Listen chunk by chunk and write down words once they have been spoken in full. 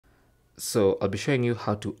So I'll be showing you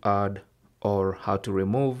how to add or how to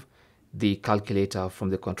remove the calculator from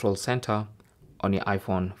the control center on your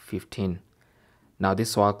iPhone 15. Now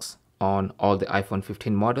this works on all the iPhone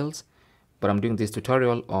 15 models, but I'm doing this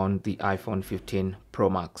tutorial on the iPhone 15 Pro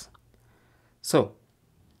Max. So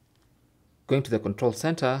going to the control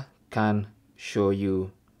center can show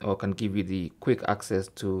you or can give you the quick access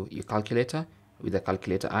to your calculator with the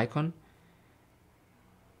calculator icon.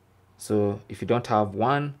 So if you don't have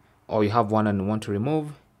one, or you have one and want to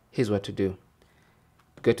remove, here's what to do.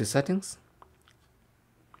 Go to settings.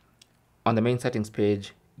 On the main settings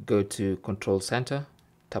page, go to control center,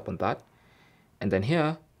 tap on that. And then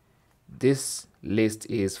here, this list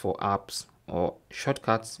is for apps or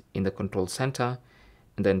shortcuts in the control center.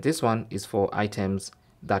 And then this one is for items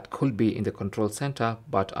that could be in the control center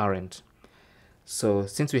but aren't. So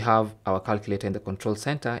since we have our calculator in the control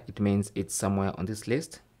center, it means it's somewhere on this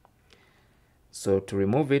list. So to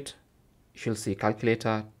remove it, you'll see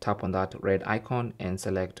calculator, tap on that red icon and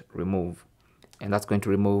select remove. And that's going to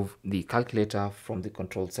remove the calculator from the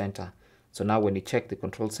control center. So now when you check the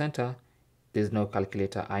control center, there's no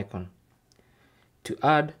calculator icon. To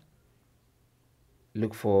add,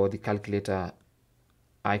 look for the calculator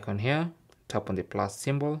icon here, tap on the plus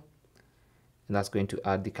symbol, and that's going to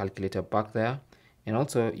add the calculator back there. And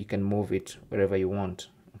also you can move it wherever you want,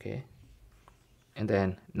 okay? And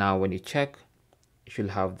then now when you check, you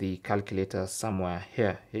should have the calculator somewhere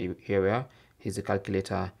here. Here we are. Here's the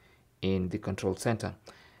calculator in the control center.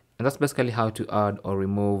 And that's basically how to add or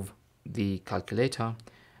remove the calculator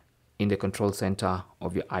in the control center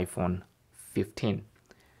of your iPhone 15.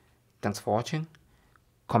 Thanks for watching.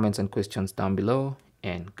 Comments and questions down below,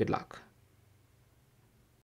 and good luck.